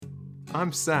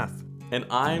I'm Seth, And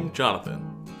I'm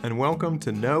Jonathan. and welcome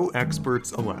to No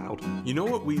Experts Allowed. You know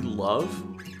what we love?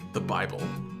 The Bible.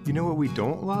 You know what we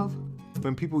don't love?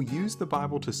 When people use the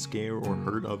Bible to scare or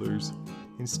hurt others,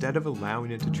 instead of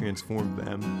allowing it to transform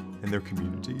them and their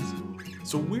communities.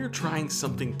 So we're trying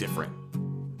something different.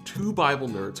 Two Bible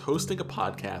nerds hosting a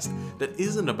podcast that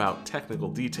isn't about technical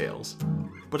details,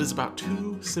 but is about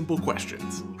two simple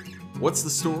questions. What's the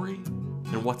story?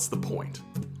 And what's the point?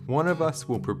 One of us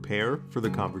will prepare for the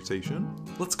conversation.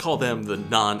 Let's call them the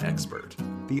non-expert.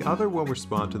 The other will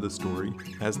respond to the story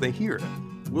as they hear it.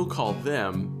 We'll call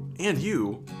them, and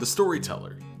you, the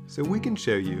storyteller. So we can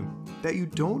show you that you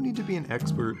don't need to be an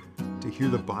expert to hear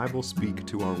the Bible speak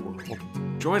to our world.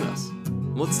 Join us.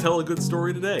 Let's tell a good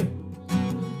story today.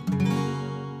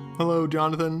 Hello,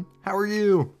 Jonathan. How are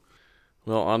you?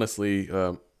 Well, honestly,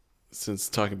 since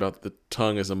talking about the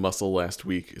tongue as a muscle last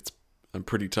week, I'm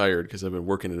pretty tired because I've been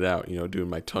working it out, doing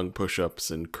my tongue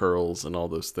push-ups and curls and all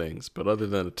those things. But other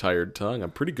than a tired tongue,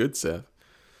 I'm pretty good, Seth.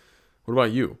 What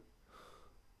about you?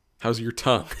 How's your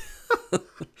tongue?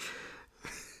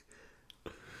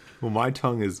 Well, my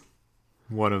tongue is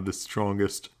one of the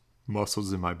strongest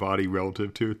muscles in my body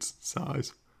relative to its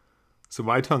size. So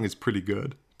my tongue is pretty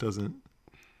good. It doesn't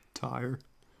tire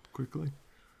quickly.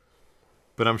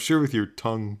 But I'm sure with your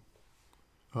tongue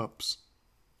ups,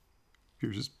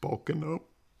 you're just bulking up.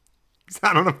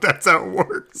 I don't know if that's how it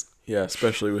works. Yeah,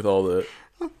 especially with all the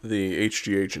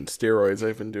HGH and steroids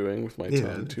I've been doing with my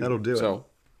tongue too. That'll do it. So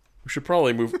we should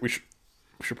probably move. We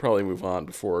should probably move on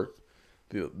before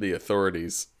the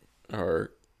authorities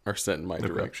are sent in my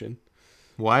direction.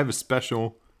 Well, I have a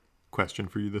special question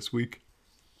for you this week.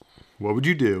 What would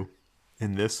you do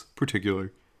in this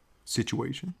particular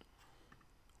situation?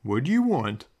 Would you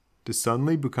want to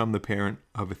suddenly become the parent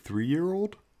of a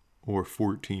 3-year-old or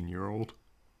 14-year-old?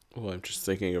 Well, I'm just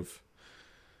thinking of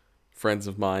friends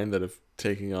of mine that have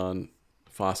taken on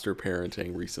foster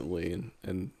parenting recently,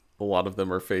 and a lot of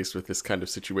them are faced with this kind of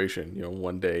situation.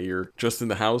 One day you're just in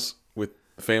the house with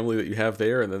the family that you have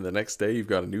there, and then the next day you've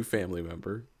got a new family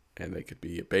member, and they could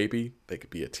be a baby, they could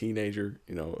be a teenager,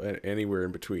 anywhere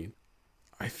in between.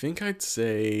 I think I'd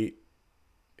say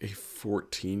a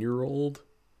 14-year-old,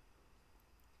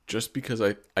 just because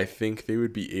I think they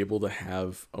would be able to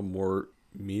have a more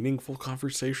meaningful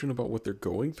conversation about what they're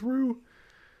going through.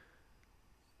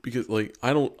 Because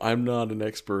I'm not an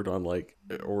expert on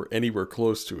or anywhere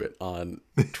close to it on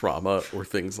trauma or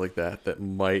things like that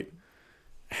might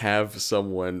have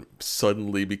someone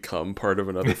suddenly become part of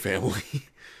another family.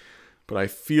 But I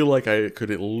feel like I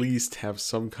could at least have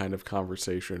some kind of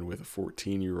conversation with a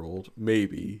 14-year-old,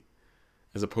 maybe,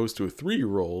 as opposed to a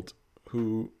 3-year-old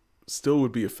who still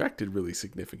would be affected really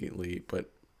significantly,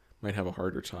 but might have a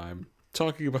harder time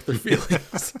talking about their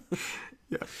feelings.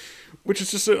 Yeah. Which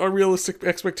is just an unrealistic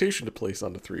expectation to place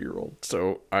on a 3-year-old.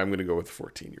 So I'm going to go with a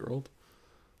 14-year-old.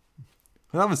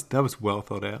 That was well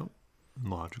thought out and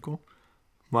logical.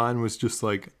 Mine was just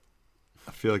I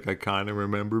feel like I kind of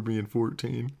remember being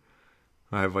 14.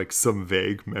 I have some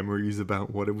vague memories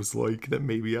about what it was like that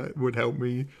maybe would help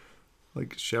me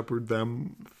shepherd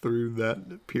them through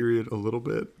that period a little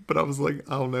bit. But I was I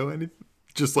don't know anything.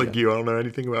 Just you, I don't know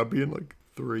anything about being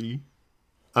 3.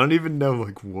 I don't even know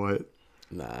what.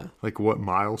 Nah. What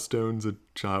milestones a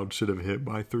child should have hit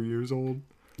by 3 years old.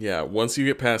 Yeah, once you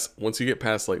get past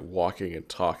walking and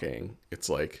talking, it's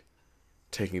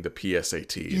taking the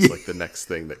PSAT is the next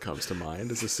thing that comes to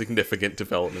mind as a significant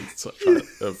development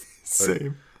of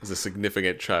Same. As a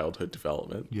significant childhood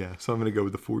development. Yeah, so I'm going to go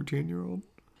with the 14-year-old.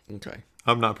 Okay.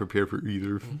 I'm not prepared for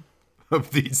either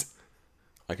of these.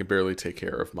 I can barely take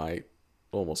care of my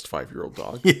almost 5-year-old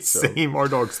dog. Yeah, same. Our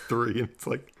dog's 3, and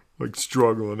it's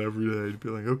struggling every day to be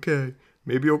okay,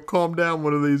 maybe he'll calm down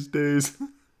one of these days.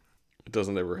 It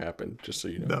doesn't ever happen, just so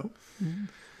you know. No,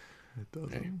 it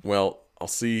doesn't. Okay. Well, I'll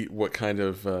see what kind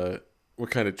of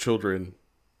children,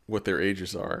 what their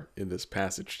ages are in this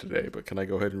passage today. But can I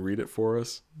go ahead and read it for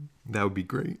us? That would be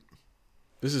great.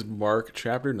 This is Mark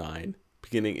chapter 9,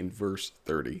 beginning in verse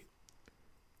 30.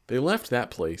 They left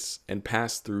that place and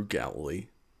passed through Galilee.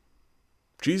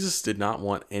 Jesus did not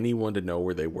want anyone to know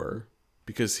where they were,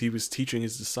 because he was teaching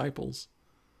his disciples.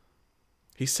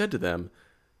 He said to them,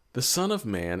 "The Son of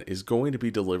Man is going to be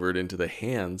delivered into the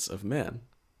hands of men.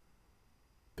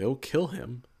 They will kill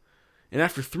him, and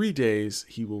after 3 days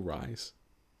he will rise."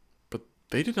 But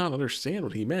they did not understand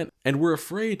what he meant, and were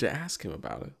afraid to ask him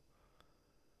about it.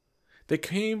 They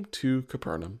came to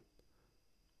Capernaum.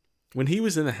 When he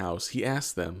was in the house, he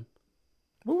asked them,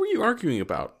 "What were you arguing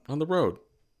about on the road?"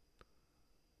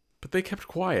 But they kept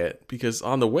quiet, because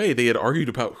on the way they had argued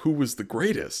about who was the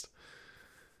greatest.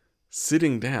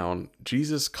 Sitting down,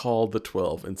 Jesus called the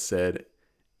 12 and said,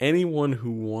 "Anyone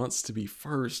who wants to be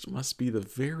first must be the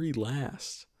very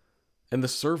last and the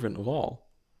servant of all."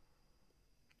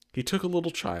 He took a little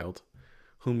child,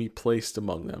 whom he placed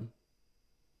among them.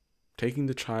 Taking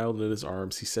the child in his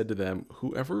arms, he said to them,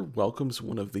 "Whoever welcomes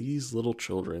one of these little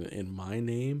children in my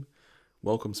name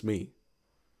welcomes me.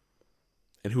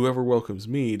 And whoever welcomes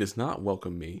me does not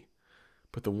welcome me,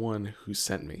 but the one who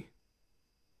sent me."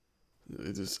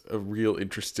 It is a real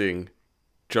interesting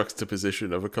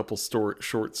juxtaposition of a couple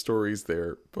short stories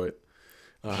there. But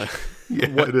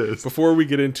it is. Before we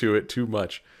get into it too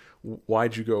much,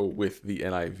 why'd you go with the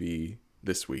NIV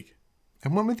this week? I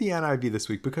went with the NIV this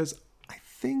week because I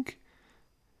think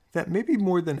that maybe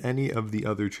more than any of the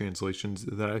other translations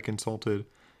that I consulted,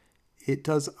 it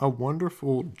does a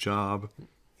wonderful job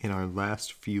in our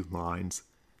last few lines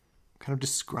kind of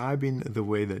describing the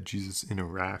way that Jesus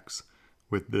interacts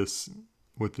with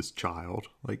this child.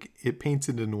 Like, it paints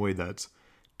it in a way that's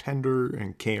tender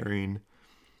and caring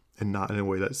and not in a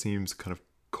way that seems kind of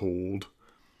cold.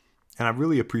 And I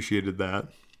really appreciated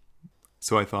that.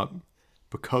 So I thought,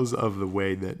 because of the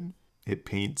way that it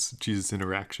paints Jesus'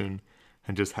 interaction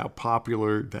and just how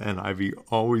popular the NIV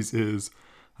always is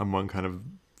among kind of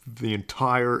the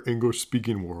entire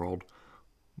English-speaking world,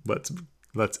 let's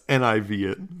NIV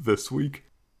it this week.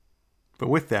 But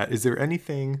with that, is there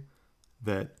anything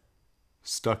that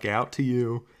stuck out to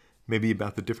you, maybe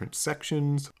about the different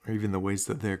sections, or even the ways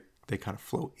that they kind of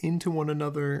flow into one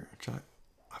another, which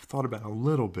I've thought about a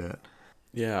little bit?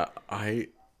 Yeah,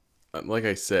 like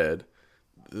I said,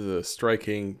 the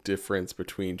striking difference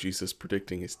between Jesus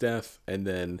predicting his death and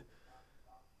then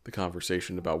the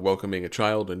conversation about welcoming a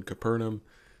child in Capernaum,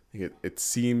 it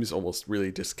seems almost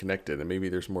really disconnected, and maybe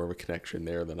there's more of a connection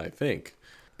there than I think.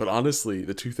 But honestly,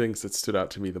 the two things that stood out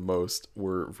to me the most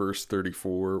were verse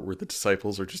 34, where the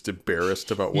disciples are just embarrassed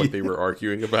about what they were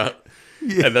arguing about.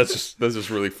 Yeah. And that's just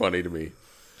really funny to me.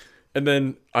 And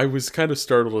then I was kind of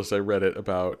startled as I read it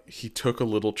about he took a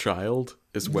little child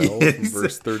as well. Yes. In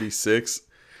verse 36. It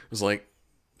was like,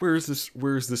 where's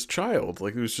this child?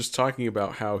 Like, it was just talking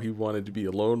about how he wanted to be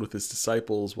alone with his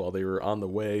disciples while they were on the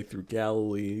way through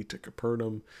Galilee to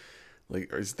Capernaum.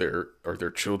 Like, are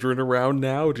there children around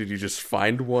now? Did you just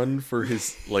find one for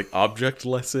his like object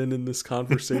lesson in this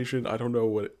conversation? I don't know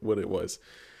what it was,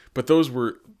 but those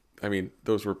were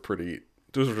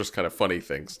just kind of funny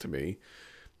things to me.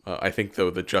 I think though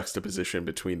the juxtaposition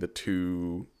between the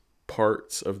two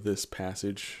parts of this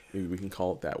passage, maybe we can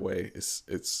call it that way,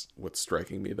 it's what's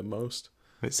striking me the most.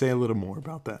 Say a little more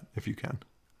about that if you can.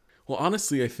 Well,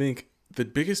 honestly, I think the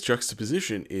biggest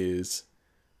juxtaposition is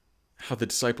how the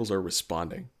disciples are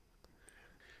responding.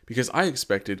 Because I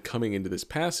expected coming into this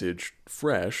passage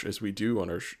fresh, as we do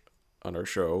on our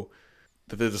show,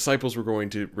 that the disciples were going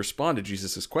to respond to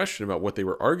Jesus' question about what they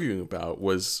were arguing about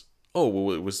was, oh,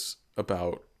 well, it was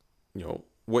about,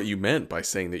 what you meant by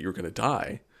saying that you're going to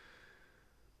die.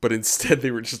 But instead they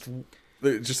were just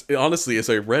honestly, as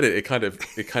I read it,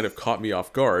 it kind of caught me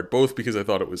off guard, both because I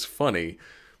thought it was funny,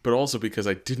 but also because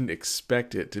I didn't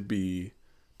expect it to be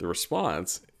the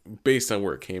response based on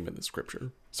where it came in the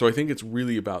scripture. So I think it's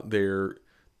really about their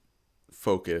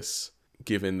focus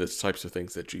given the types of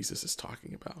things that Jesus is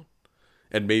talking about.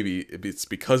 And maybe it's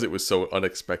because it was so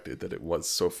unexpected that it was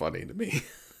so funny to me.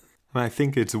 I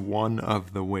think it's one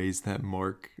of the ways that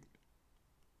Mark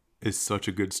is such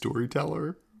a good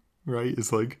storyteller, right?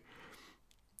 It's like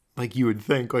you would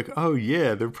think, like, oh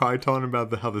yeah, they're probably talking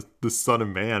about how the Son of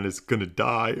Man is going to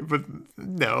die. But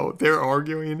no, they're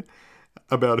arguing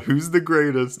about who's the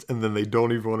greatest, and then they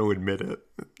don't even want to admit it.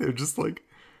 They're just like,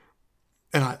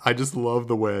 and I just love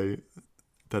the way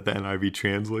that the NIV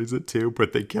translates it too,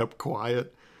 but they kept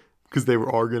quiet because they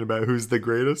were arguing about who's the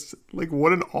greatest. Like,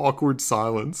 what an awkward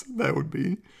silence that would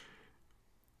be.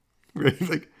 Right?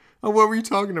 Like, oh, what were you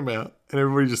talking about? And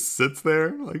everybody just sits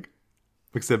there, like,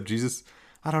 except Jesus.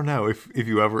 I don't know if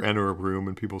you ever enter a room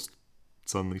and people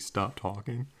suddenly stop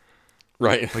talking.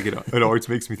 Right. Like, it always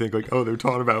makes me think, like, oh, they're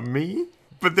talking about me?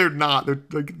 But they're not. They're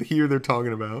like, here they're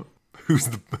talking about who's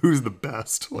the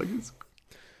best. Like,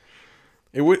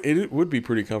 it would be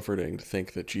pretty comforting to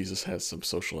think that Jesus has some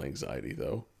social anxiety,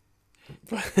 though.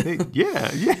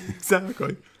 yeah,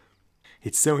 exactly.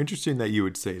 It's so interesting that you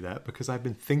would say that, because I've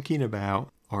been thinking about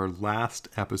our last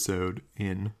episode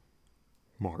in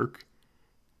Mark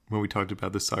when we talked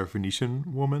about the Syrophoenician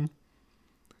woman.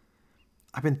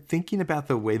 I've been thinking about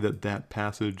the way that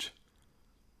passage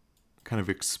kind of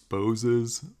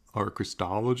exposes our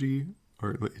Christology,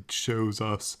 or it shows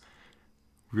us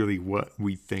really what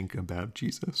we think about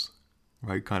Jesus,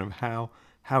 right? Kind of how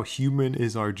human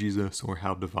is our Jesus, or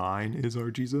how divine is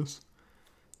our Jesus.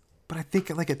 But I think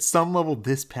like at some level,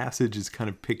 this passage is kind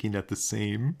of picking at those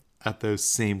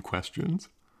same questions.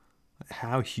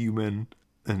 How human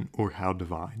or how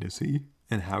divine is he?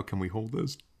 And how can we hold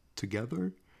those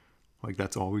together? Like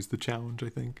that's always the challenge, I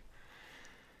think.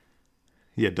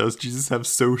 Yeah, does Jesus have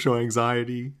social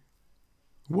anxiety?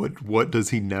 What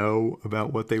does he know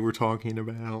about what they were talking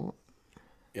about?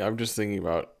 Yeah, I'm just thinking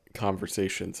about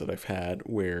conversations that I've had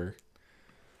where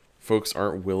folks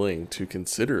aren't willing to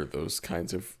consider those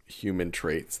kinds of human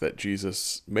traits that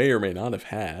Jesus may or may not have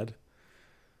had,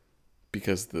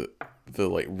 because the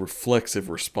like reflexive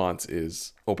response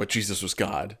is, oh, but Jesus was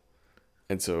God,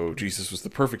 and so Jesus was the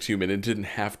perfect human and didn't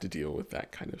have to deal with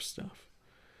that kind of stuff.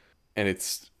 And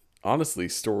it's honestly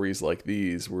stories like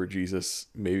these where Jesus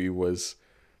maybe was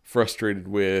frustrated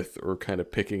with or kind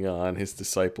of picking on his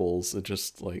disciples, and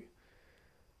just like,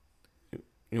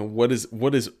 what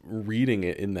is reading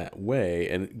it in that way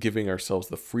and giving ourselves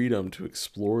the freedom to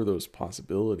explore those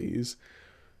possibilities,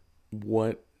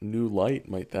 what new light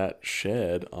might that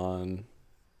shed on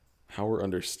how we're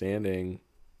understanding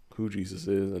who Jesus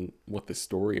is and what this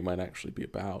story might actually be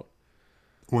about?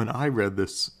 When I read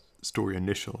this story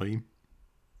initially,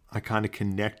 I kind of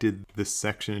connected this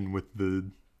section with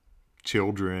the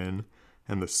children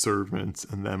and the servants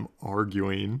and them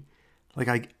arguing. Like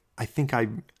I think I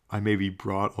maybe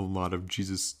brought a lot of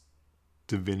Jesus'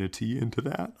 divinity into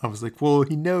that. I was like, well,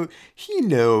 he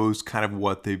knows kind of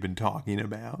what they've been talking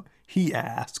about. He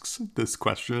asks this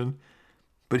question,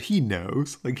 but he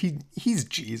knows. Like he's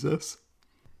Jesus.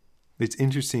 It's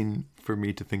interesting for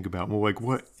me to think about, well, like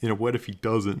what if he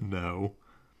doesn't know?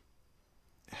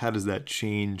 How does that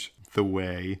change the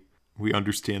way we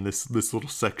understand this little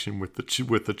section with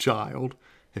the child,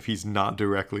 if he's not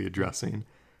directly addressing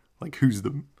like who's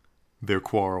their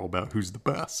quarrel about who's the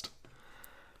best,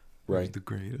 right? Who's the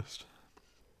greatest?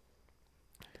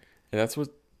 And that's what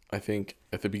I think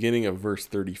at the beginning of verse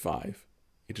 35.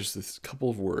 It just this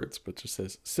couple of words, but just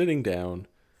says, sitting down,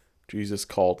 Jesus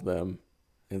called them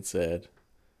and said,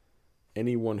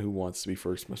 anyone who wants to be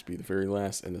first must be the very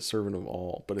last and the servant of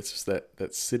all. But it's just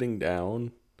that sitting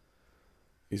down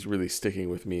is really sticking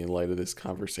with me in light of this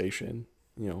conversation,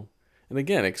 And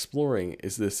again, exploring,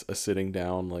 is this a sitting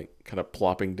down, like kind of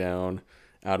plopping down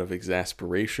out of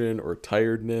exasperation or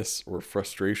tiredness or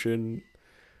frustration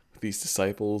with these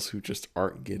disciples who just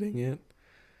aren't getting it?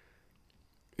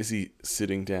 Is he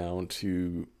sitting down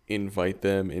to invite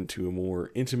them into a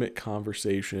more intimate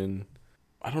conversation?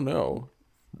 I don't know.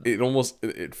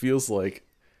 It feels like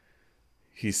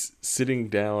he's sitting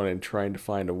down and trying to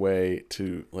find a way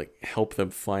to like help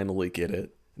them finally get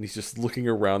it. And he's just looking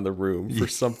around the room for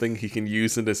something he can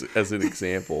use as an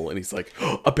example. And he's like,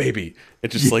 oh, a baby. It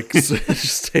just like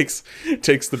just takes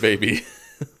the baby.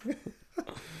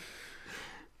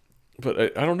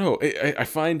 But I don't know. I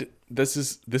find this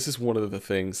is one of the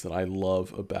things that I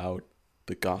love about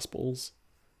the Gospels,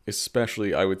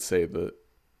 especially I would say the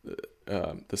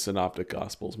Synoptic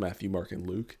Gospels, Matthew, Mark, and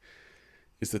Luke,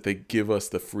 is that they give us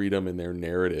the freedom in their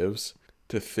narratives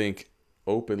to think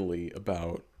openly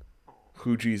about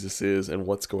who Jesus is and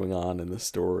what's going on in the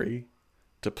story,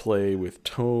 to play with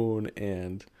tone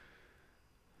and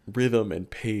rhythm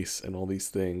and pace and all these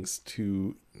things,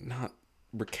 to not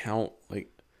recount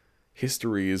like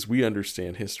history as we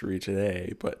understand history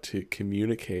today, but to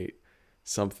communicate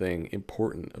something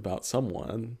important about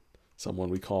someone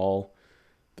we call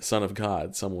the Son of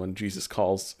God, someone Jesus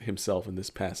calls himself in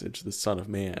this passage, the Son of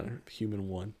Man, or the human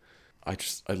one. I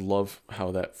love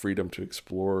how that freedom to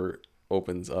explore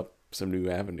opens up some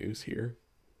new avenues here.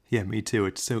 Yeah, me too.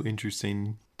 It's so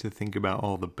interesting to think about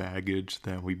all the baggage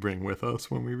that we bring with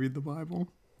us when we read the Bible,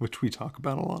 which we talk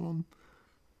about a lot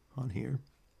on here.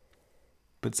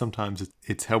 But sometimes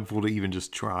it's helpful to even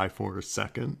just try for a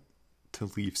second to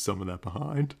leave some of that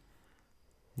behind.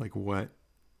 Like what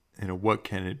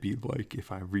can it be like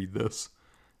if I read this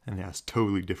and ask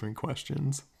totally different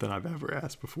questions than I've ever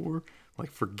asked before?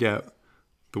 Like forget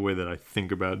the way that I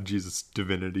think about Jesus'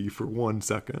 divinity for 1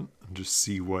 second and just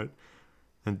see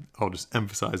and I'll just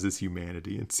emphasize his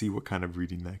humanity and see what kind of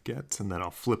reading that gets. And then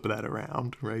I'll flip that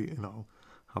around, right? And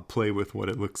I'll play with what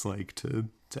it looks like to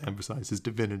emphasize his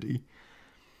divinity.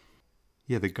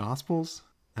 Yeah, the Gospels,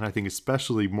 and I think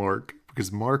especially Mark,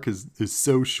 because Mark is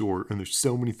so short and there's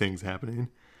so many things happening.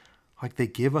 Like they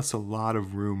give us a lot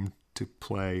of room to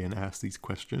play and ask these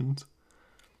questions.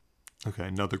 Okay,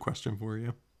 another question for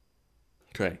you.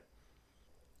 Okay.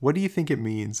 What do you think it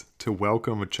means to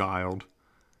welcome a child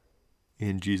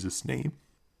in Jesus' name?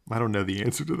 I don't know the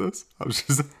answer to this. I was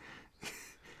going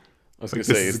to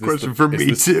say, is this a question for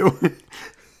me too.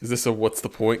 Is this a what's the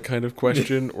point kind of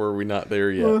question, or are we not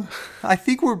there yet? I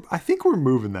think we're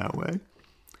moving that way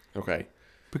Okay.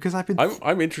 because I've been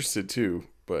I'm interested too,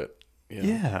 but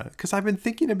yeah, because I've been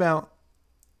thinking about.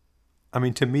 I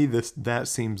mean, to me, that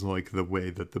seems like the way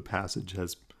that the passage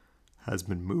has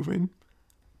been moving.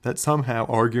 That somehow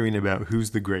arguing about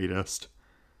who's the greatest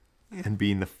and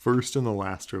being the first and the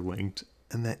last are linked,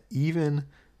 and that even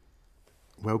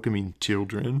welcoming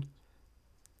children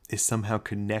is somehow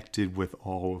connected with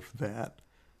all of that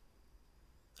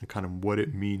and kind of what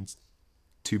it means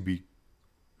to be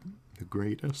the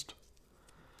greatest.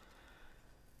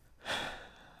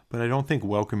 But I don't think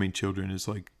welcoming children is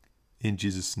like in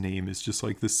Jesus' name is just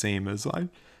like the same as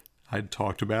I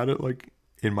talked about it like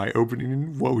in my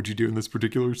opening. What would you do in this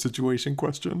particular situation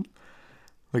question?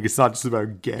 Like, it's not just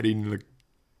about getting the,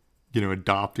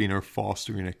 adopting or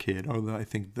fostering a kid, although I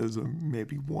think there's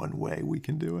maybe one way we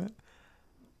can do it.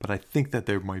 But I think that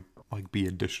there might like be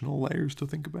additional layers to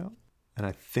think about. And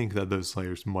I think that those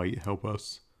layers might help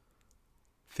us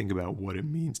think about what it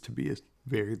means to be a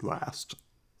very last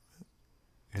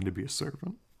and to be a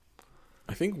servant.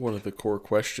 I think one of the core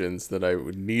questions that I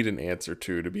would need an answer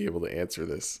to be able to answer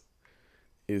this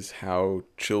is how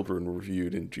children were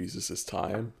viewed in Jesus'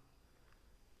 time.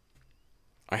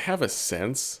 I have a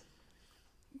sense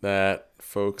that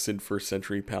folks in first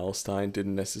century Palestine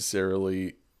didn't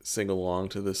necessarily sing along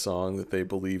to the song that they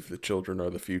believe the children are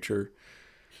the future.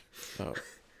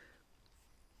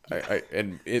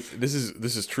 This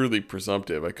is truly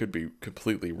presumptive. I could be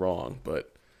completely wrong,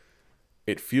 but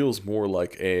it feels more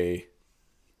like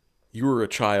you were a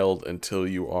child until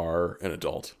you are an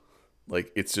adult.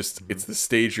 Like, it's just, it's the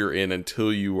stage you're in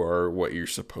until you are what you're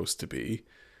supposed to be.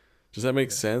 Does that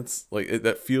make sense? Like,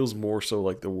 that feels more so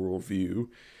like the worldview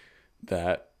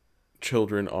that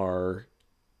children are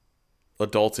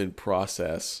adults in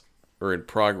process or in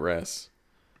progress.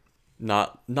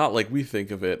 Not like we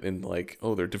think of it in like,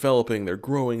 oh, they're developing, they're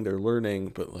growing, they're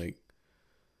learning, but like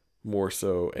more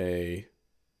so a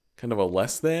kind of a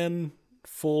less than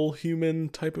full human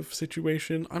type of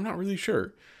situation. I'm not really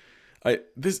sure.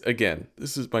 This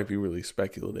might be really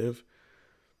speculative.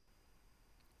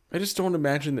 I just don't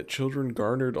imagine that children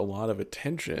garnered a lot of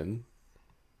attention.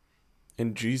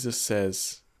 And Jesus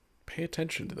says, pay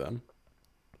attention to them.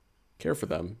 Care for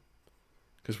them.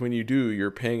 Because when you do, you're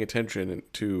paying attention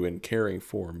to and caring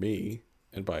for me,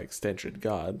 and by extension,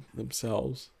 God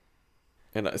themselves.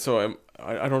 And so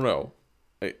I don't know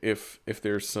if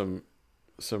there's some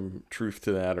truth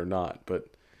to that or not, but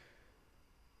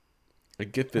I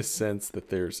get this sense that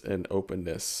there's an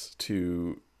openness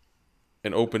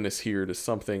here to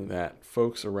something that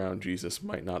folks around Jesus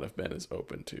might not have been as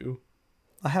open to.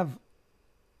 I have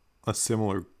a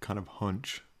similar kind of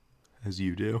hunch as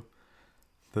you do,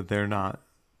 that they're not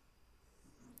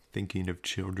thinking of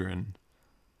children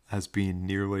as being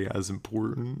nearly as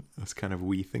important as kind of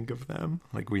we think of them.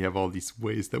 Like, we have all these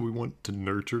ways that we want to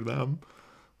nurture them.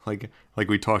 Like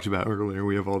we talked about earlier,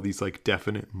 we have all these like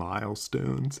definite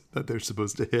milestones that they're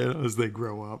supposed to hit as they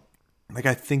grow up. Like,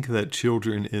 I think that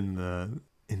children in the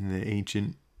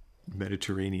ancient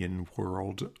Mediterranean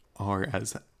world are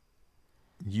as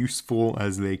useful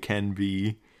as they can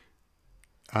be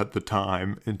at the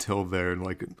time until they're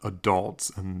like adults,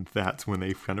 and that's when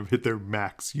they kind of hit their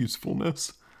max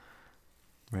usefulness,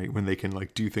 right? When they can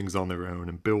like do things on their own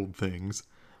and build things,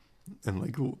 and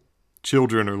like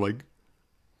children are like,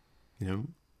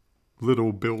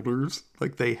 little builders,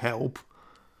 like they help,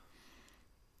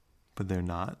 but they're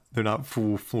not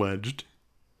full-fledged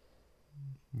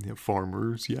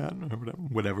farmers yet, or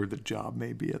whatever the job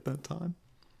may be at that time.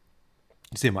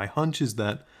 You see, my hunch is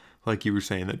that, like you were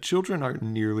saying, that children aren't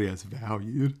nearly as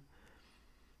valued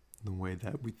the way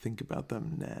that we think about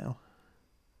them now.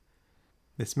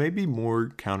 This may be more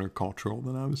countercultural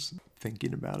than I was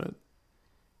thinking about it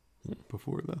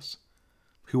before this.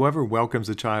 Whoever welcomes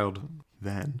a child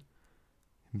then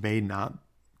may not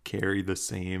carry the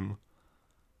same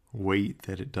weight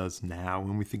that it does now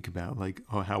when we think about like,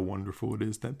 oh, how wonderful it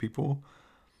is that people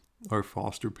are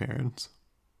foster parents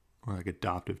or like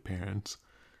adoptive parents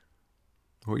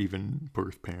or even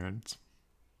birth parents.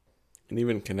 And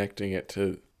even connecting it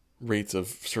to rates of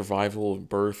survival of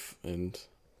birth and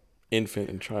infant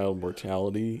and child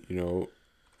mortality,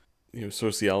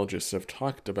 sociologists have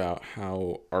talked about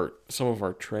how some of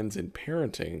our trends in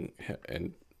parenting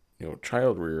and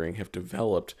child rearing have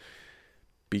developed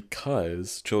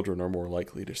because children are more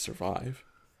likely to survive.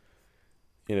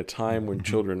 In a time when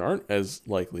children aren't as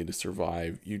likely to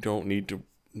survive, you don't need to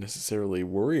necessarily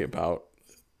worry about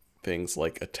things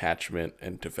like attachment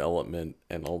and development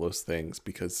and all those things,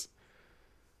 because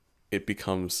it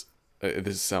becomes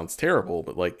this sounds terrible,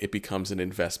 but like it becomes an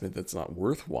investment that's not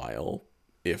worthwhile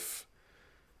if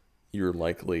you're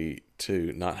likely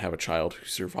to not have a child who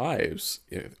survives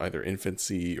either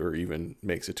infancy or even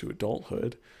makes it to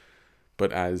adulthood.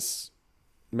 But as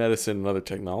medicine and other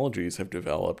technologies have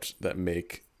developed that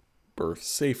make birth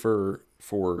safer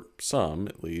for some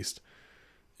at least,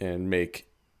 and make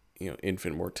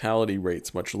infant mortality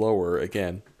rates much lower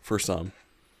again for some,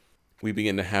 we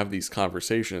begin to have these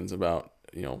conversations about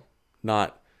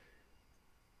not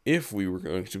if we were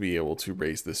going to be able to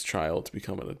raise this child to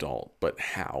become an adult, but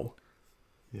how.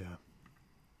 Yeah.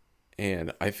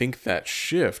 And I think that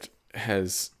shift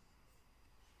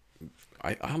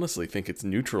I honestly think it's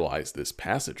neutralized this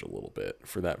passage a little bit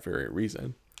for that very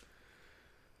reason.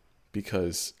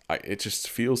 Because it just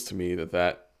feels to me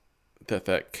that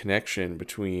connection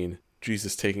between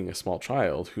Jesus taking a small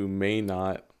child who may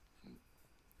not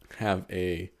have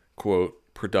a,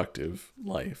 quote, productive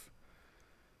life,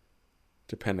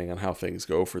 depending on how things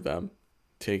go for them,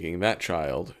 taking that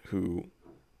child who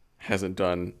hasn't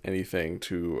done anything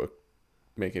to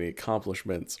make any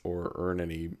accomplishments or earn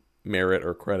any merit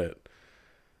or credit,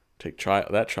 take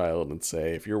that child and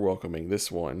say, if you're welcoming this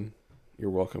one, you're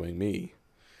welcoming me.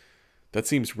 That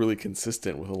seems really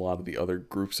consistent with a lot of the other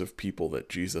groups of people that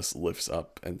Jesus lifts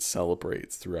up and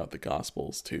celebrates throughout the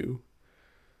Gospels too,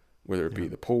 whether it be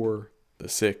the poor, the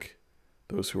sick,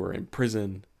 those who are in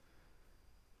prison,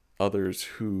 others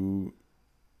who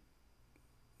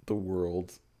the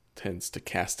world tends to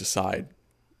cast aside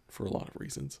for a lot of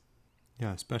reasons.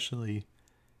 Yeah, especially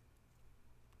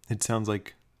it sounds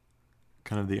like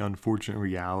kind of the unfortunate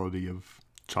reality of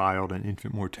child and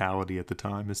infant mortality at the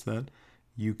time is that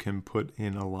you can put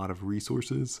in a lot of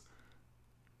resources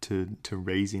to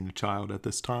raising a child at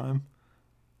this time,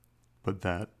 but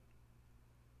that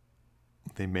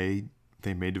they may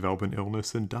develop an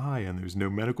illness and die, and there's no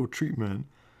medical treatment,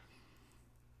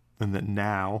 and that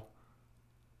now,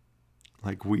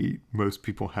 like most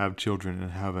people have children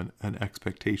and have an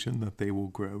expectation that they will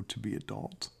grow to be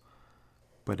adults,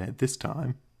 but at this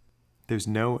time, there's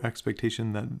no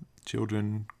expectation that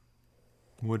children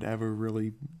would ever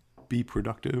really be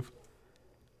productive,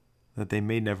 that they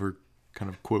may never kind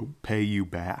of, quote, pay you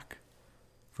back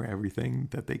for everything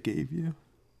that they gave you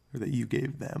or that you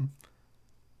gave them.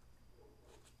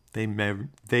 They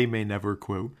may never,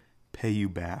 quote, pay you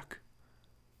back,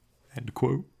 end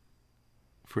quote,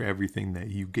 for everything that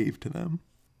you gave to them.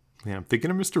 Yeah, I'm thinking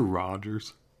of Mr.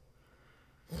 Rogers.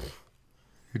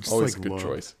 Always a good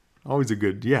choice. Always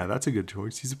that's a good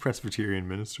choice. He's a Presbyterian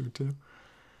minister too.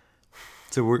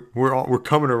 So we're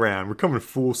coming around. We're coming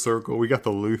full circle. We got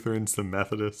the Lutherans, the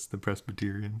Methodists, the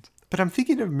Presbyterians. But I'm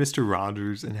thinking of Mr.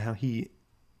 Rogers and how he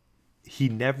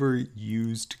never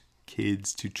used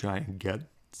kids to try and get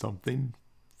something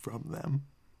from them.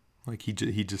 Like he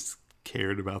just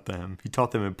cared about them. He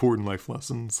taught them important life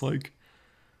lessons, like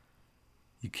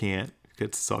you can't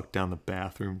get sucked down the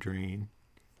bathroom drain,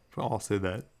 but also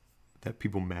that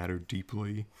people matter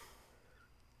deeply.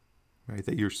 Right,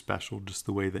 that you're special just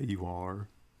the way that you are.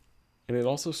 And it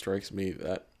also strikes me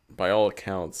that, by all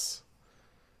accounts,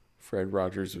 Fred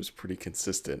Rogers was pretty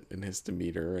consistent in his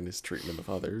demeanor and his treatment of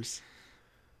others.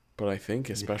 But I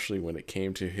think especially when it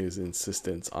came to his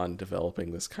insistence on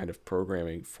developing this kind of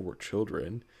programming for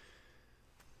children,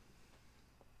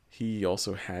 he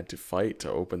also had to fight to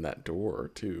open that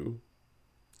door too.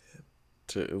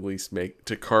 To at least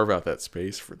to carve out that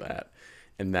space for that.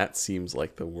 And that seems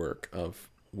like the work of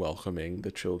welcoming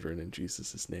the children in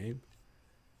Jesus' name.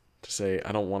 To say,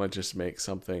 I don't want to just make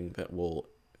something that will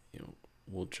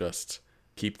just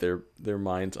keep their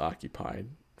minds occupied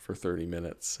for 30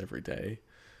 minutes every day.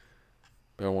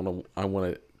 But I want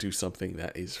to do something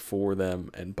that is for them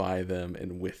and by them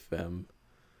and with them,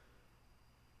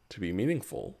 to be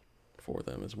meaningful for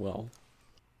them as well.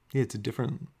 Yeah, it's a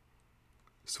different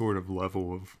sort of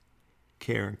level of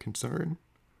care and concern.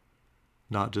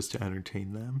 Not just to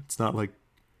entertain them. It's not like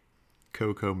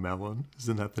Coco Melon.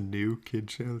 Isn't that the new kid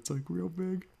show that's like real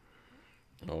big?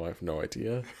 Oh, I have no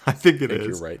idea. I think it is.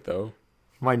 You're right, though.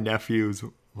 My nephew's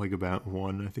like about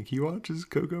 1. I think he watches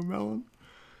Coco Melon.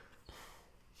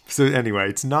 So anyway,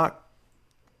 it's not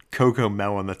Coco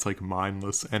Melon that's like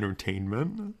mindless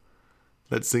entertainment.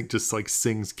 That just like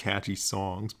sings catchy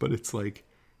songs, but it's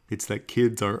that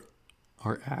kids are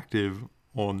active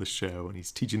on the show and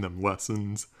he's teaching them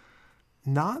lessons.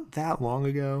 Not that long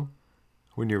ago,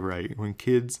 when you're right, when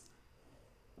kids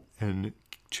and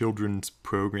children's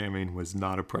programming was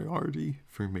not a priority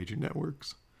for major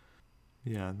networks.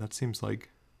 Yeah, that seems like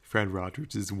Fred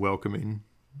Rogers is welcoming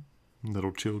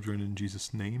little children in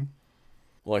Jesus' name.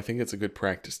 Well, I think it's a good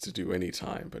practice to do any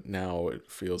time, but now it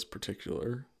feels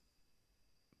particular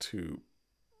to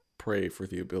pray for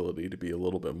the ability to be a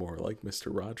little bit more like Mr.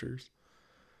 Rogers.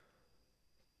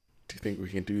 Do you think we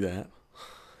can do that?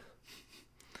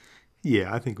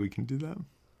 Yeah, I think we can do that.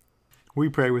 Will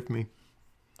you pray with me?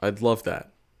 I'd love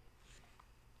that.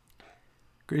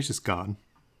 Gracious God,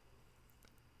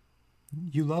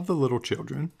 you love the little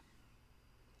children,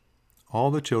 all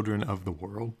the children of the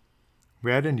world,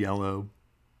 red and yellow,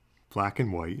 black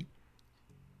and white.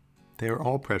 They are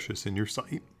all precious in your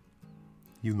sight.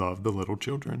 You love the little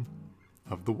children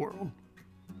of the world.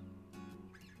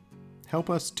 Help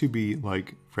us to be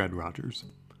like Fred Rogers,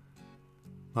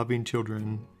 loving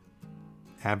children,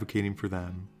 advocating for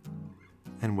them,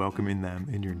 and welcoming them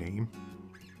in your name.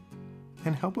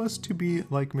 And help us to be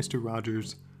like Mr.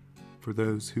 Rogers for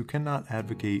those who cannot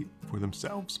advocate for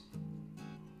themselves.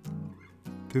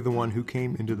 Through the one who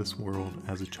came into this world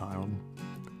as a child,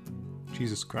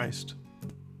 Jesus Christ,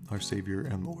 our Savior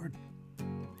and Lord.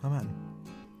 Amen.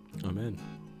 Amen.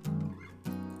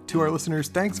 To our listeners,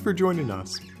 thanks for joining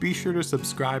us. Be sure to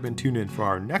subscribe and tune in for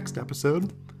our next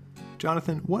episode.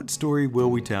 Jonathan, what story will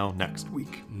we tell next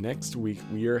week? Next week,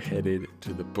 we are headed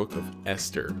to the book of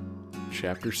Esther,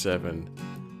 chapter 7,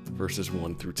 verses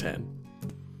 1 through 10.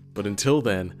 But until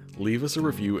then, leave us a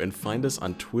review and find us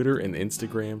on Twitter and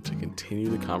Instagram to continue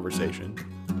the conversation.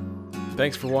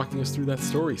 Thanks for walking us through that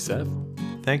story, Seth.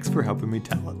 Thanks for helping me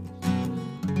tell it.